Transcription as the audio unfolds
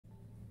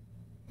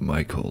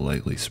Michael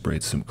lightly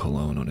sprayed some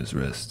cologne on his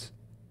wrists,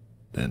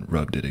 then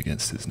rubbed it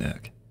against his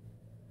neck.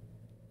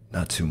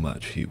 Not too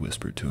much, he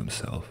whispered to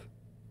himself.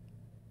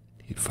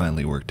 He'd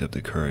finally worked up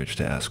the courage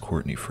to ask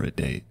Courtney for a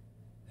date,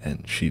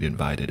 and she'd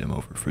invited him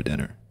over for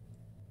dinner.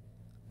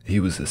 He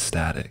was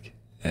ecstatic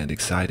and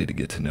excited to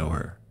get to know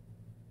her.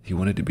 He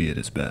wanted to be at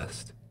his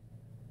best.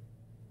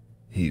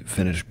 He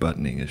finished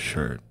buttoning his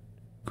shirt,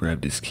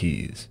 grabbed his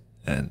keys,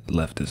 and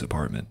left his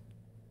apartment.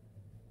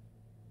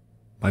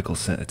 Michael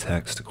sent a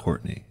text to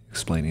Courtney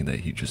explaining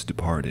that he just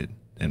departed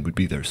and would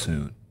be there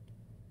soon.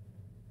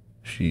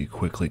 She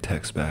quickly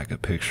texted back a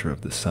picture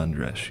of the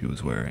sundress she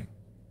was wearing.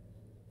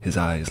 His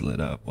eyes lit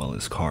up while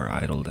his car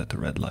idled at the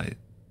red light.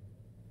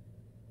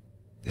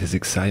 His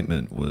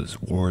excitement was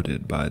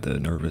warded by the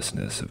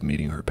nervousness of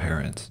meeting her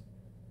parents.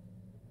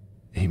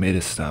 He made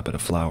a stop at a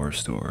flower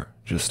store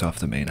just off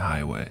the main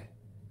highway.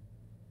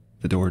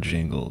 The door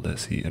jingled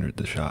as he entered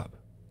the shop.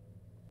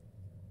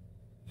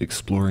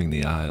 Exploring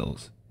the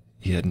aisles,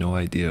 he had no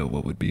idea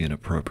what would be an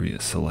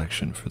appropriate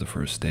selection for the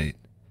first date.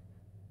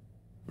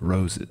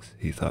 Roses,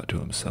 he thought to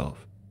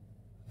himself.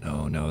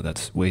 No,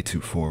 that's way too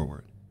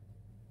forward.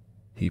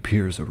 He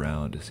peers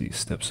around as he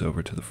steps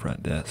over to the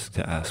front desk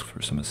to ask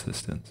for some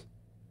assistance.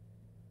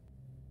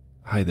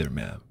 "Hi there,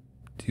 ma'am.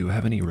 Do you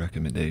have any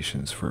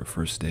recommendations for a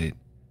first date?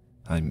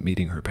 I'm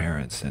meeting her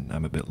parents and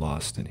I'm a bit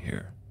lost in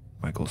here,"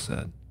 Michael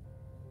said.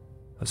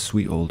 A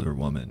sweet older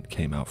woman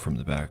came out from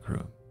the back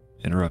room,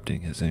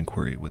 interrupting his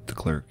inquiry with the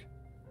clerk.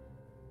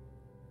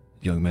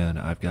 "Young man,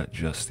 I've got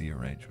just the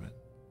arrangement."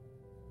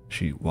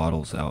 She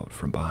waddles out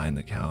from behind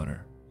the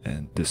counter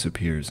and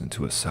disappears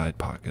into a side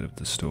pocket of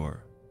the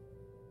store.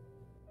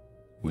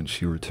 When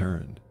she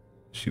returned,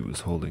 she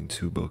was holding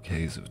 2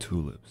 bouquets of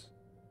tulips,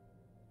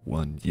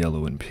 one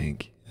yellow and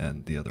pink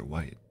and the other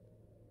white.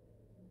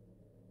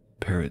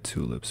 "Parrot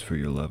tulips for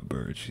your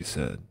lovebird," she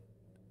said.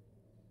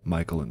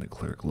 Michael and the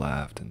clerk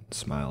laughed and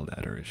smiled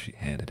at her as she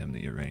handed him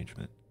the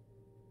arrangement.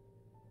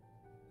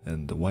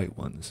 "And the white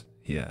ones?"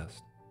 he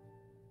asked.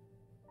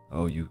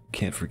 "Oh, you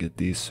can't forget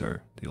these,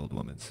 sir," the old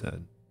woman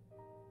said.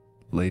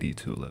 "Lady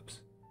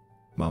tulips.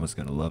 Mama's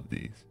gonna love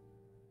these."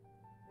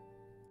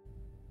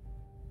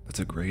 That's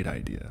a great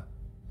idea.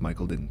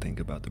 Michael didn't think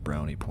about the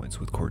brownie points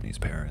with Courtney's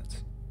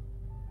parents.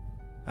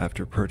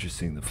 After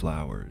purchasing the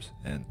flowers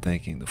and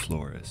thanking the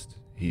florist,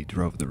 he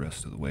drove the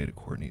rest of the way to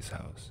Courtney's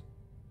house.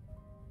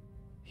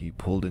 He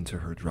pulled into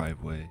her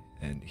driveway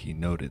and he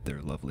noted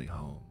their lovely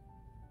home.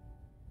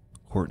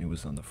 Courtney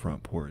was on the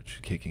front porch,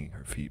 kicking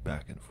her feet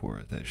back and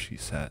forth as she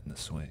sat in the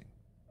swing.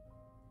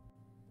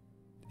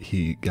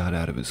 He got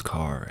out of his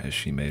car as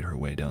she made her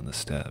way down the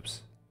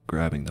steps,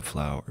 grabbing the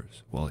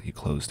flowers while he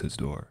closed his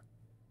door.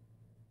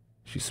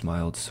 She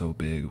smiled so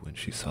big when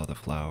she saw the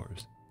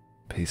flowers,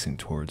 pacing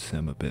towards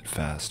him a bit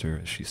faster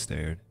as she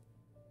stared.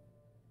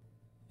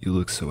 "You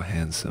look so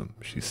handsome,"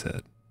 she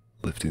said,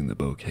 lifting the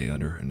bouquet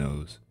under her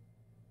nose.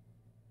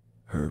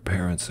 Her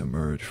parents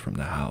emerged from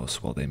the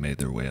house while they made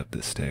their way up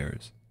the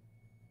stairs.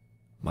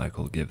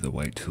 Michael gave the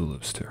white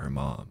tulips to her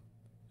mom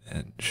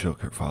and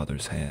shook her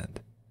father's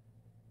hand.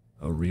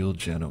 "A real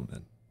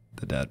gentleman,"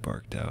 the dad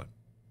barked out.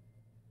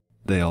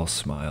 They all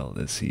smiled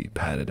as he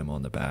patted him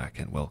on the back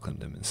and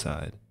welcomed him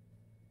inside.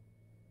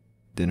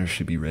 "Dinner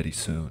should be ready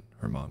soon,"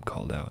 her mom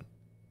called out.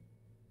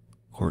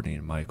 Courtney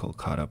and Michael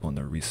caught up on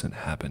their recent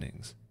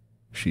happenings.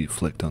 She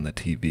flicked on the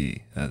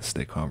TV as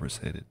they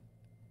conversated.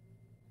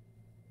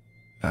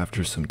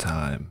 After some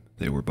time,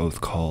 they were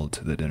both called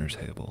to the dinner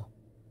table.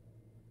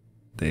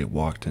 They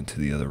walked into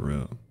the other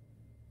room,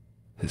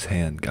 his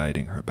hand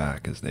guiding her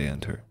back as they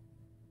entered.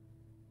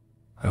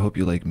 "I hope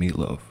you like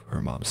meatloaf,"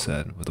 her mom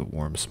said with a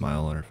warm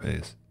smile on her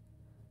face.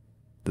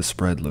 The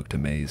spread looked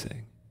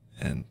amazing,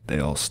 and they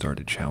all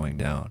started chowing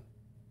down.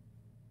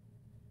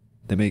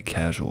 They made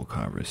casual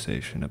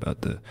conversation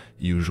about the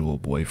usual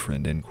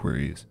boyfriend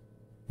inquiries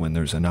when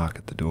there's a knock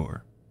at the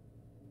door.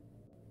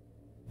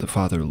 The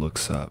father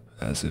looks up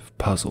as if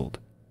puzzled.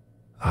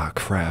 "Ah,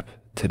 crap,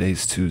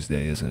 today's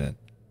Tuesday, isn't it?"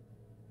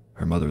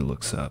 Her mother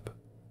looks up.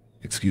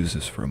 "Excuse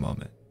us for a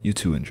moment. You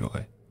two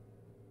enjoy."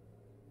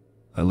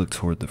 I look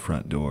toward the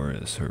front door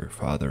as her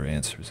father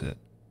answers it.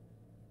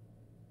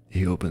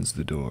 He opens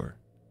the door,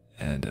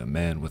 and a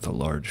man with a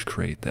large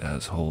crate that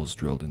has holes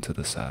drilled into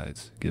the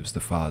sides gives the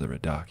father a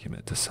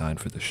document to sign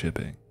for the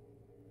shipping.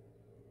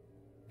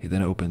 He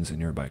then opens a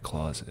nearby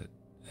closet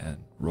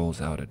and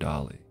rolls out a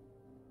dolly.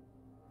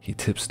 He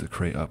tips the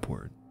crate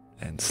upward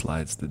and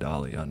slides the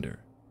dolly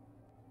under,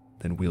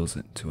 then wheels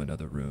it into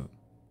another room,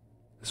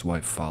 his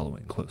wife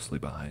following closely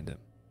behind him.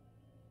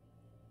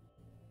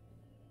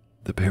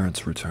 The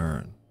parents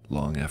return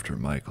long after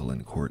Michael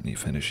and Courtney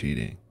finish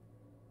eating.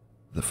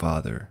 The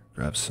father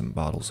grabs some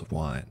bottles of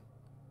wine.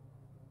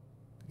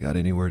 "Got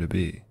anywhere to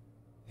be?"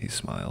 He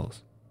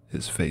smiles,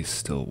 his face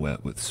still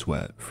wet with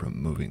sweat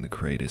from moving the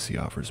crate as he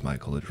offers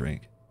Michael a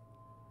drink.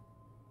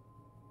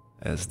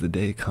 As the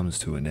day comes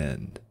to an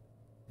end,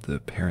 the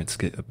parents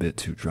get a bit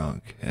too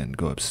drunk and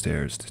go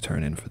upstairs to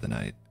turn in for the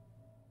night.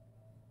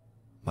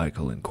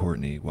 Michael and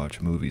Courtney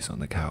watch movies on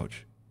the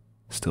couch,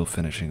 still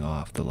finishing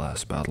off the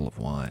last bottle of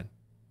wine.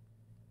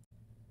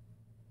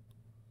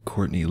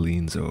 Courtney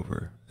leans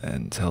over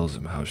and tells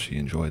him how she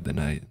enjoyed the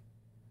night,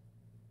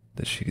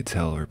 that she could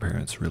tell her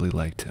parents really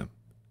liked him.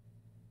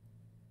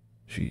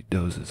 She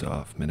dozes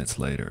off minutes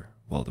later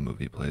while the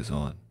movie plays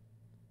on.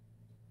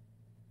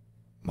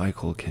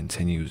 Michael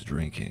continues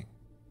drinking,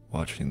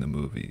 watching the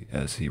movie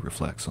as he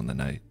reflects on the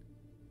night.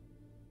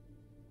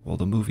 While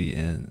the movie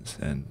ends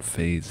and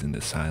fades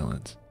into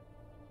silence,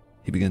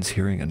 he begins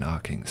hearing a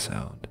knocking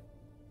sound.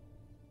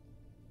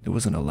 It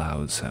wasn't a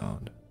loud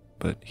sound,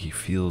 but he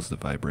feels the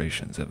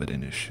vibrations of it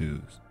in his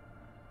shoes.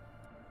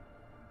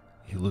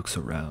 He looks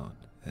around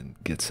and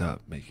gets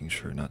up, making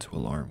sure not to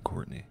alarm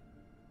Courtney.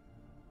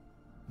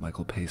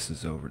 Michael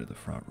paces over to the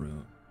front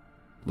room,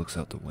 looks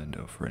out the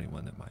window for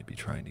anyone that might be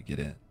trying to get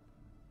in.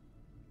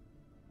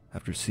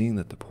 After seeing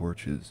that the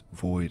porch is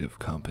void of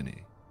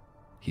company,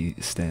 he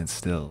stands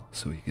still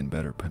so he can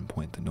better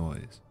pinpoint the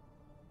noise.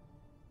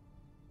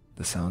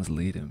 The sounds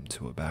lead him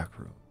to a back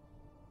room.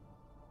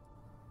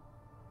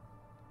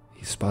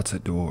 He spots a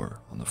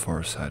door on the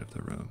far side of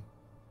the room,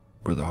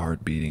 where the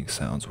hard beating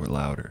sounds were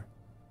louder.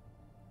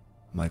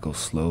 Michael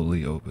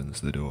slowly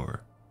opens the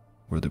door,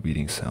 where the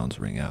beating sounds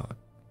ring out.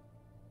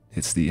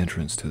 It's the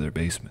entrance to their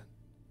basement.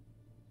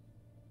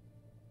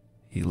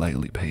 He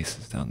lightly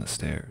paces down the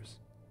stairs,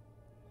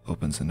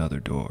 opens another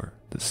door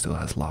that still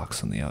has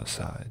locks on the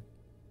outside.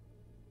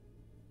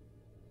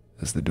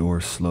 As the door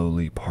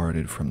slowly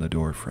parted from the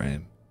door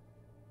frame,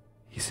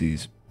 he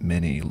sees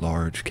many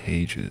large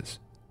cages,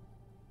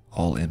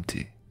 all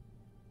empty.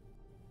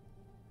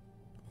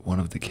 One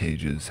of the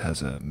cages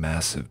has a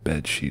massive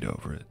bed sheet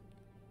over it.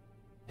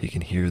 He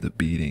can hear the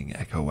beating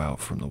echo out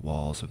from the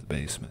walls of the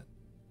basement.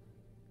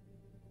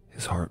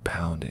 His heart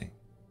pounding,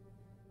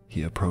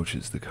 he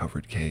approaches the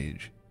covered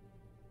cage,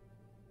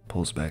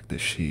 pulls back the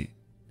sheet,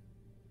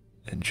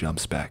 and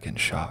jumps back in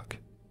shock.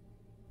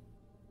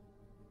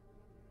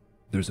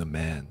 There's a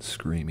man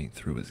screaming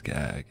through his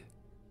gag,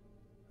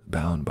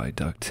 bound by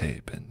duct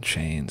tape and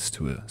chains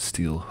to a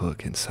steel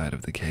hook inside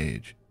of the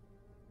cage.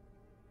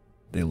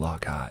 They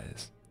lock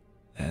eyes,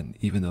 and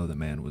even though the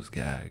man was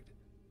gagged,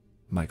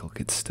 Michael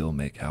could still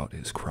make out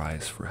his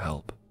cries for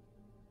help.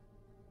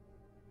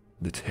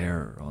 The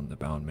terror on the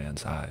bound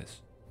man's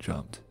eyes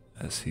jumped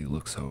as he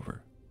looks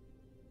over.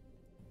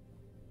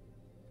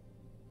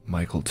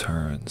 Michael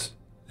turns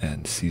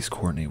and sees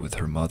Courtney with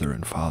her mother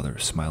and father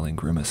smiling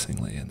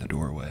grimacingly in the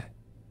doorway.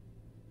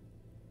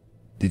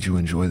 "Did you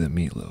enjoy the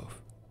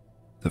meatloaf?"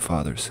 the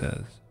father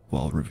says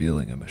while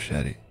revealing a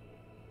machete.